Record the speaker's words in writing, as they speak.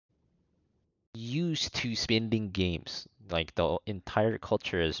used to spending games. Like the entire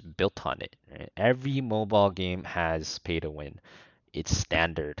culture is built on it. Right? Every mobile game has pay to win. It's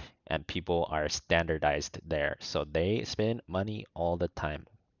standard, and people are standardized there. So they spend money all the time.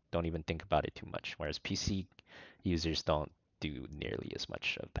 Don't even think about it too much. Whereas PC users don't do nearly as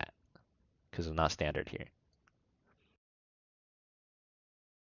much of that because it's not standard here.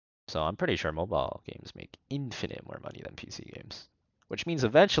 So I'm pretty sure mobile games make infinite more money than PC games. Which means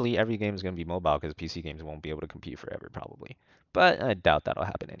eventually every game is going to be mobile because PC games won't be able to compete forever, probably. But I doubt that'll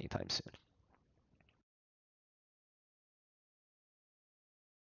happen anytime soon.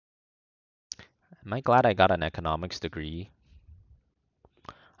 Am I glad I got an economics degree?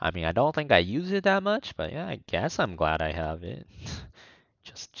 I mean, I don't think I use it that much, but yeah, I guess I'm glad I have it.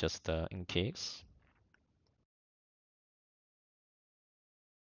 just in case.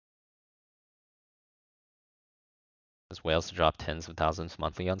 As whales drop tens of thousands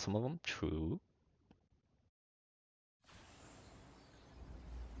monthly on some of them? True.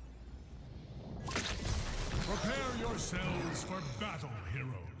 Prepare yourselves for battle,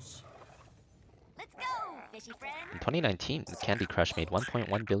 heroes. Let's go, fishy friend. In 2019, Candy Crush made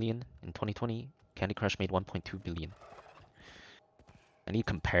 1.1 billion. In 2020, Candy Crush made 1.2 billion. I need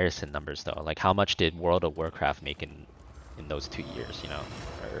comparison numbers though. Like how much did World of Warcraft make in those 2 years, you know?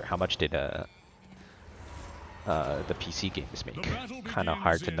 Or how much did the PC games make? Kind of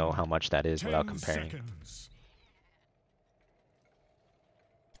hard to know how much that is without comparing. Seconds.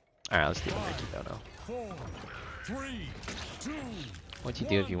 Alright, let's do the Murky Dodo. 4, 3, 2, What'd you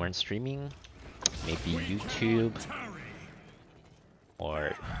do if you weren't streaming? Maybe YouTube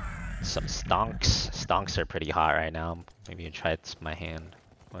or some stonks. Stonks are pretty hot right now. Maybe you try my hand.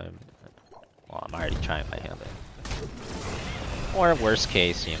 Well, I'm already trying my hand. Or worst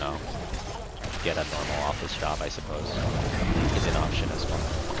case, you know, get a normal office job, I suppose. Is an option as well.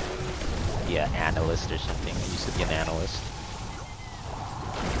 Be an analyst or something. I used to be an analyst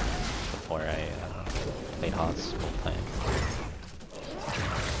before I played HOTS full time.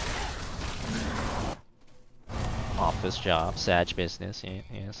 Office job, Sag business. Yeah,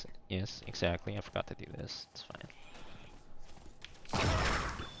 yes, exactly. I forgot to do this. It's fine.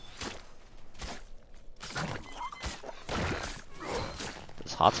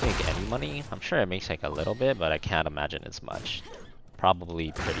 Does HOTS make any money? I'm sure it makes like a little bit, but I can't imagine it's much.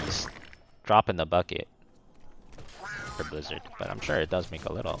 Probably pretty drop in the bucket for Blizzard, but I'm sure it does make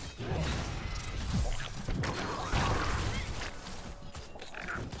a little.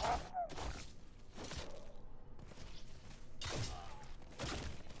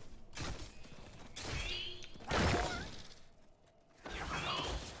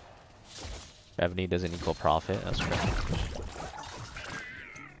 Revenue doesn't equal profit, that's true.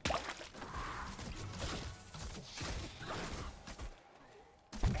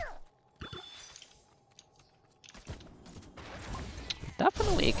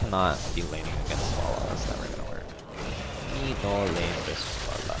 Definitely cannot be laning against Swallow, that's never gonna work. Me no lane this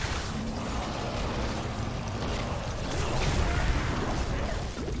Swallow.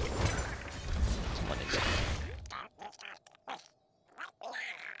 Someone is it.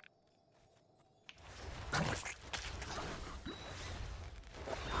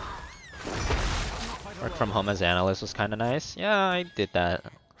 Work from home as analyst was kinda nice. Yeah, I did that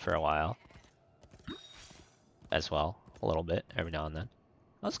for a while. As well. A little bit, every now and then.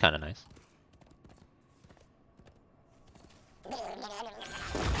 That was kinda nice.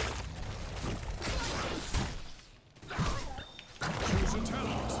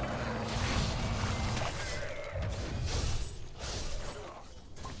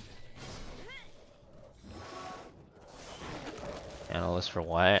 Analyst for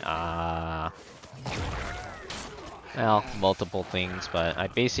what? Well, multiple things, but I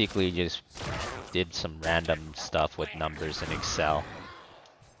basically just did some random stuff with numbers in Excel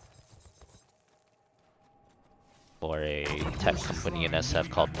for a tech company in SF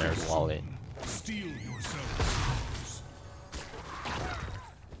called NerdWallet.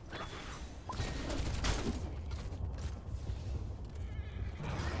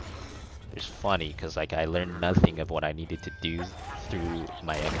 It's funny because like I learned nothing of what I needed to do through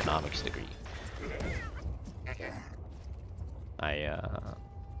my economics degree.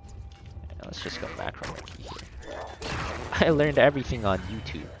 Let's just go back real quick here. I learned everything on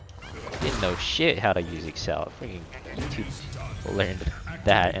YouTube. Didn't know shit how to use Excel. Freaking YouTube learned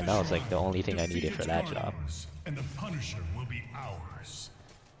that, and that was like the only thing I needed for that job. And the Punisher will be ours.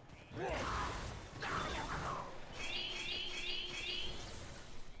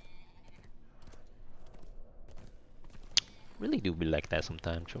 Really do be like that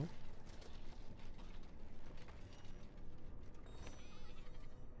sometimes, Joe.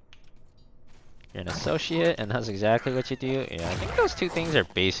 You're an associate, and that's exactly what you do. Yeah, I think those two things are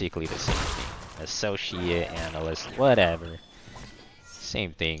basically the same thing. Associate, analyst, whatever.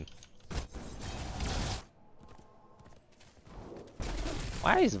 Same thing.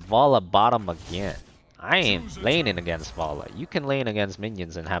 Why is Vala bottom again? I ain't laning against Vala. You can lane against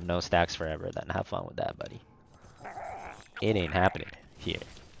minions and have no stacks forever, then have fun with that, buddy. It ain't happening here.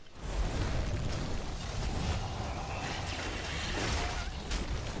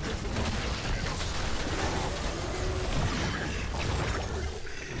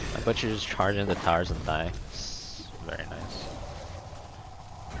 My butcher's charging the towers and die. It's very nice.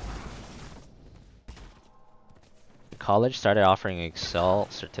 College started offering an Excel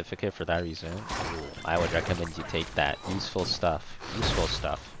certificate for that reason. Ooh, I would recommend you take that. Useful stuff. Useful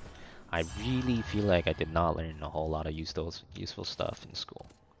stuff. I really feel like I did not learn a whole lot of useful stuff in school.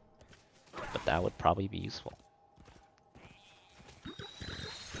 But that would probably be useful.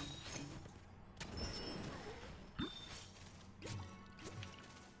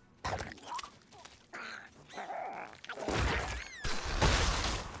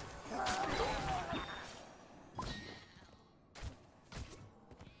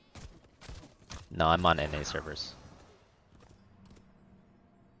 No, I'm on NA servers.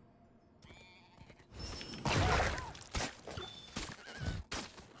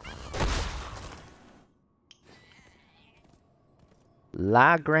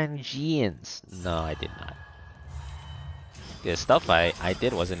 Lagrangians. No, I did not. The stuff I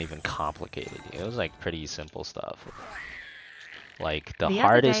did wasn't even complicated. It was like pretty simple stuff. Like the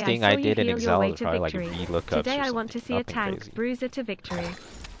hardest thing I did in Excel was probably like VLOOKUPs. Today or I want to see a tank crazy. bruiser to victory.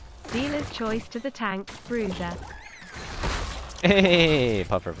 Dealer's choice to the tank bruiser. Hey,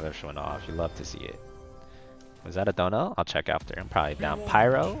 pufferfish went off. You love to see it. Was that a dono? I'll check after. I'm probably down.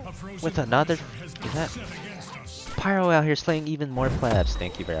 Pyro with another. Is that Pyro out here slaying even more plebs?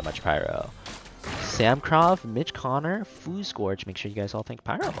 Thank you very much, Pyro. Samcroft, Mitch Connor, Foosgorge. Make sure you guys all thank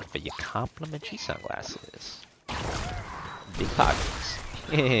Pyro for your complimentary sunglasses. Big pockets.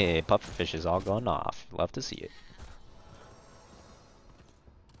 Hey, pufferfish is all going off. Love to see it.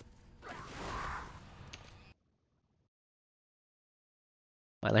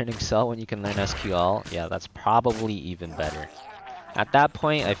 Am I learning Excel when you can learn SQL? Yeah, that's probably even better. At that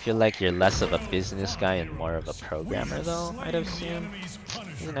point, I feel like you're less of a business guy and more of a programmer, though, I'd assume.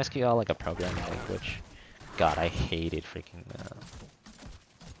 Isn't SQL like a programming language? God, I hated freaking Come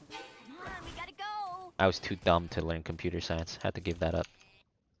on, we gotta go. I was too dumb to learn computer science. Had to give that up.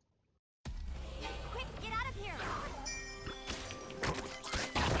 Quick, get out of here.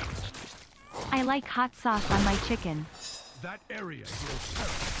 I like hot sauce on my chicken. That area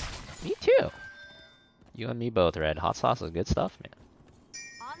will Me too. You and me both, Red. Hot sauce is good stuff, man.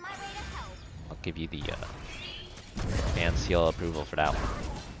 On my way to help. I'll give you the fan seal approval for that one.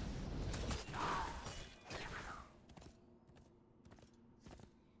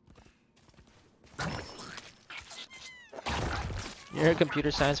 You're a computer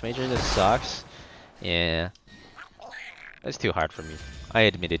science major? This sucks. Yeah. That's too hard for me. I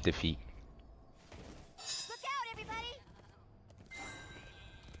admitted defeat. Look out, everybody.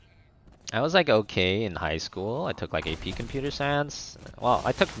 I was like okay in high school. I took like AP computer science. Well,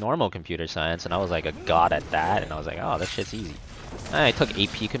 I took normal computer science and I was like a god at that. And I was like, oh, this shit's easy. And I took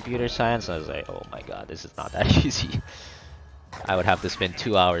AP computer science and I was like, oh my god, this is not that easy. I would have to spend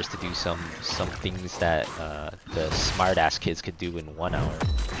 2 hours to do some things that the smart-ass kids could do in 1 hour.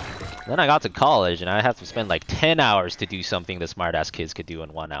 Then I got to college and I had to spend like 10 hours to do something the smart-ass kids could do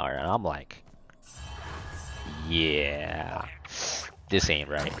in 1 hour. And I'm like, yeah, this ain't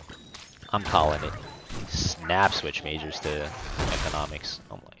right. I'm calling it. Snap switch majors to economics.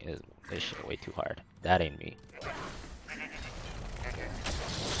 I'm like, this shit way too hard. That ain't me.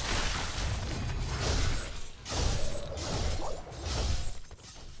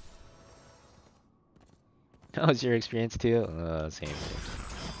 How was your experience too? Same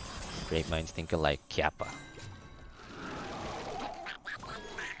thing. Great minds think alike. Kappa.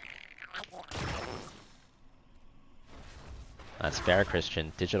 That's fair,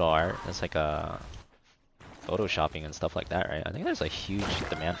 Christian. Digital art. That's like photoshopping and stuff like that, right? I think there's a huge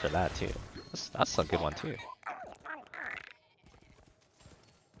demand for that too. That's a good one too.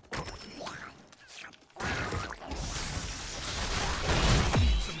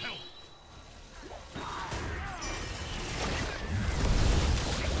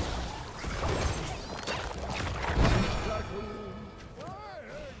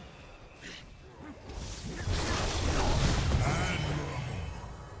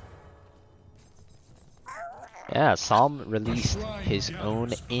 Yeah, Psalm released his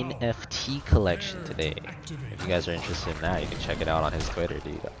own NFT collection today. If you guys are interested in that, you can check it out on his Twitter,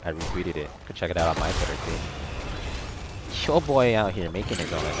 dude. I retweeted it. You can check it out on my Twitter, too. Your boy out here making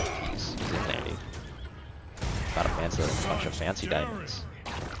his own NFTs. He's in there, dude. Got a bunch of fancy diamonds.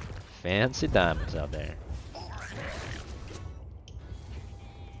 Fancy diamonds out there.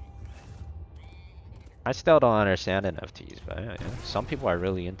 I still don't understand NFTs, but yeah, some people are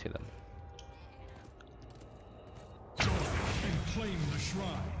really into them. And claim the shrine.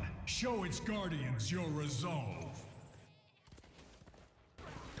 Show its guardians your resolve.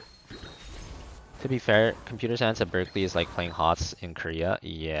 To be fair, computer science at Berkeley is like playing HOTS in Korea.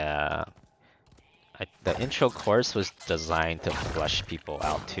 Yeah. The intro course was designed to flush people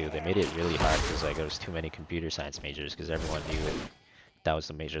out too. They made it really hard because like there was too many computer science majors because everyone knew that was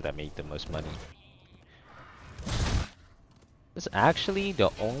the major that made the most money. It's actually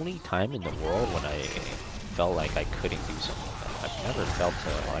the only time in the world when I felt like I couldn't do something. I've never felt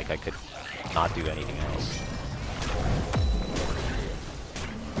like I could not do anything else.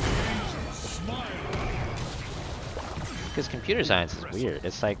 Because computer science is weird.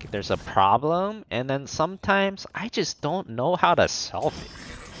 It's like there's a problem, and then sometimes I just don't know how to solve it.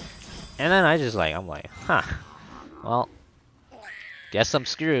 And then I'm like, huh, well, guess I'm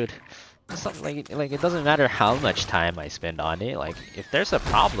screwed. It's not like it doesn't matter how much time I spend on it. Like if there's a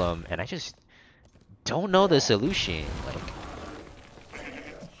problem and I just don't know the solution, like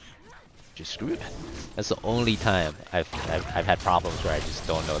just screwed. That's the only time I've had problems where I just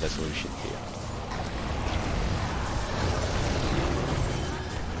don't know the solution to.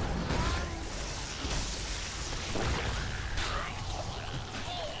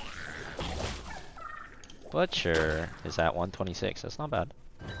 Butcher is at 126. That's not bad.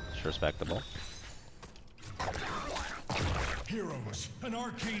 It's respectable. Heroes, an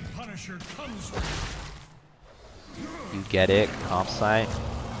arcane punisher comes. You get it, comp sci?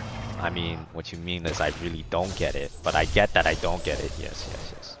 I mean, what you mean is I really don't get it, but I get that I don't get it. Yes,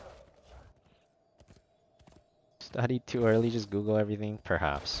 yes, yes. Study too early, just Google everything?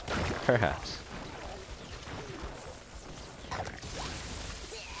 Perhaps. Perhaps.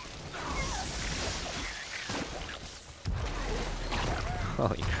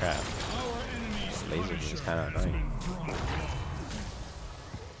 Holy crap. Laser beam is kind of annoying.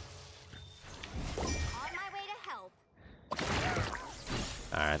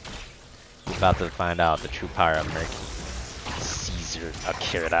 Alright. We're about to find out the true power of Murky. Caesar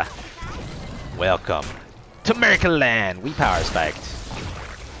Akira. Welcome to Murky Land! We power spiked.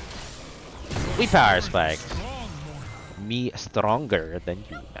 We power spiked. Me stronger than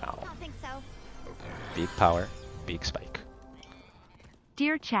you now. Big power, big spike.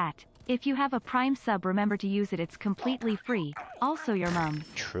 Dear chat, if you have a Prime sub, remember to use it. It's completely free. Also your mom's.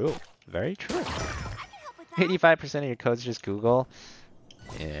 True. Very true. 85% of your codes just Google.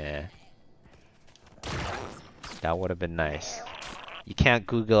 Yeah. That would have been nice. You can't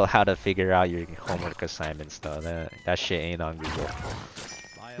Google how to figure out your homework assignments though. That shit ain't on Google.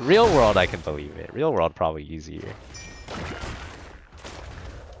 Real world, I can believe it. Real world probably easier.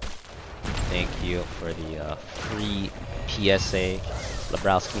 Thank you for the free PSA.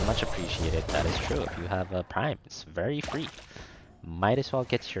 Lebrowski, much appreciated. That is true. If you have a Prime, it's very free. Might as well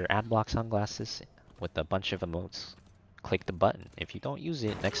get your adblock sunglasses with a bunch of emotes. Click the button. If you don't use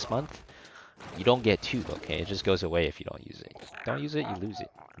it next month, you don't get two, okay? It just goes away if you don't use it. Don't use it, you lose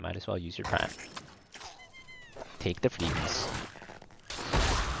it. Might as well use your Prime. Take the freebies.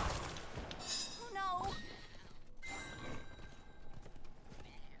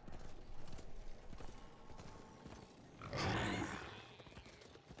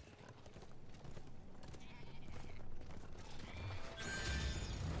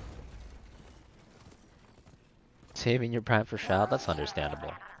 Saving your Prime for Shroud? That's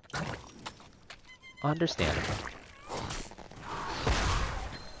understandable. Understandable.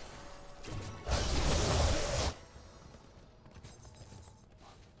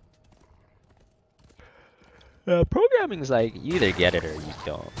 Programming's like, you either get it or you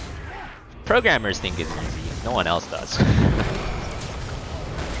don't. Programmers think it's easy. No one else does.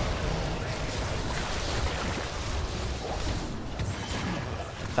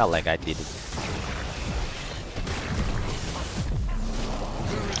 Felt like I did it.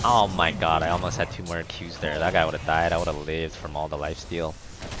 Oh my god, I almost had 2 more Qs there. That guy would have died. I would have lived from all the lifesteal.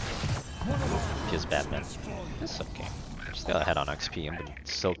 Just bad, man. It's okay. I'm still ahead on XP. I'm been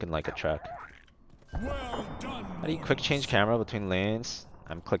soaking like a truck. How do you quick change camera between lanes?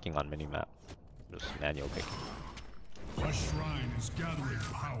 I'm clicking on minimap. Just manual clicking. A shrine is gathering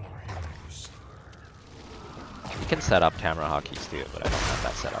power, heroes. You can set up camera hotkeys too, but I don't have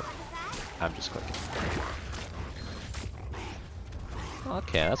that set up. I'm just clicking.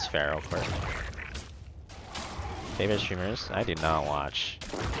 Okay, that's fair, of course. Favorite streamers? I do not watch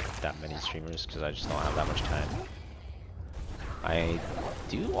that many streamers because I just don't have that much time. I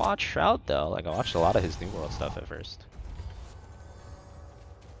do watch Shroud though, like I watched a lot of his New World stuff at first.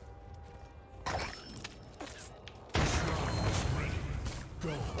 Go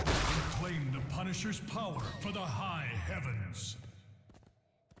and claim the Punisher's power for the high heavens.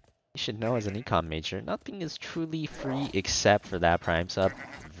 You should know as an econ major, nothing is truly free except for that Prime sub.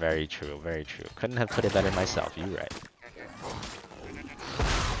 Very true, very true. Couldn't have put it better myself, you're right.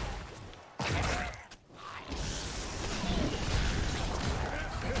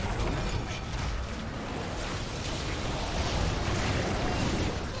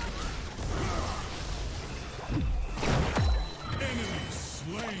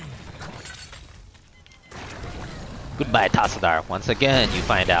 Goodbye, Tassadar. Once again, you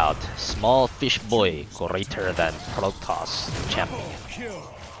find out small fish boy greater than Protoss champion.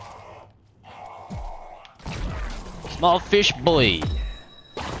 Small fish boy.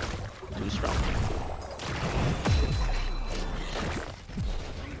 Too strong.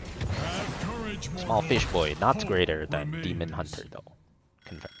 Small fish boy, not greater than Demon Hunter though.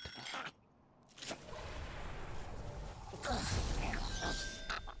 Confirmed.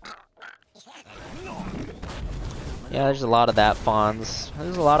 Yeah, there's a lot of that Fawns.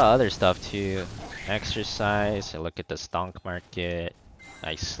 There's a lot of other stuff too. Exercise, I look at the stonk market.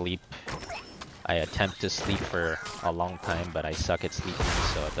 I sleep. I attempt to sleep for a long time, but I suck at sleeping,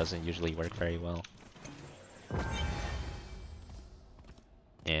 so it doesn't usually work very well.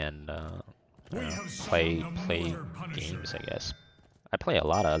 And play games, I guess. I play a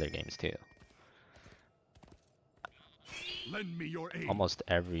lot of other games too. Almost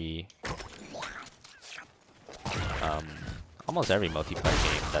every multiplayer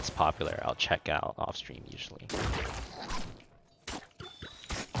game that's popular, I'll check out off stream usually.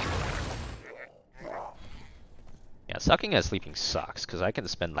 Yeah, sucking at sleeping sucks because I can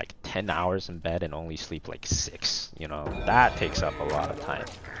spend like 10 hours in bed and only sleep like 6. You know, that takes up a lot of time,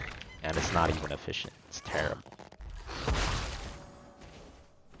 and it's not even efficient. It's terrible.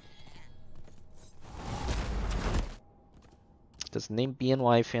 Does name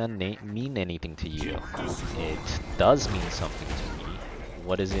BNY fan mean anything to you? It does mean something to me.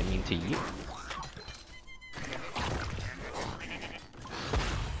 What does it mean to you?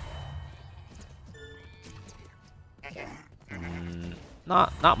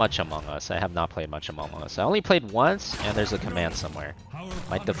 Not much Among Us. I have not played much Among Us. I only played once, and there's a command somewhere.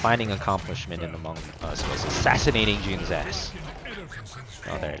 My defining accomplishment in Among Us was assassinating June's ass.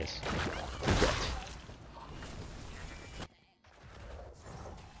 Oh, there it is. Regret.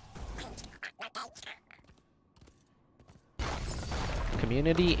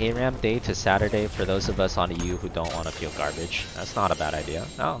 Community ARAM day to Saturday for those of us on EU who don't want to feel garbage. That's not a bad idea.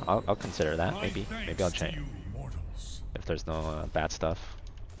 No, I'll consider that. Maybe I'll change. If there's no bad stuff,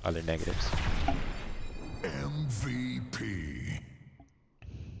 other negatives. MVP.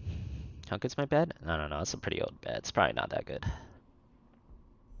 How good's my bed? I don't know. It's a pretty old bed. It's probably not that good.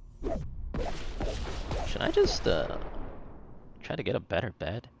 Should I just try to get a better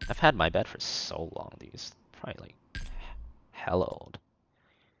bed? I've had my bed for so long, dude. It's probably like hella old.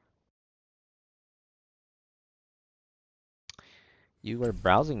 You were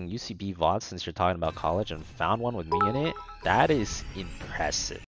browsing UCB VODs since you're talking about college and found one with me in it? That is impressive.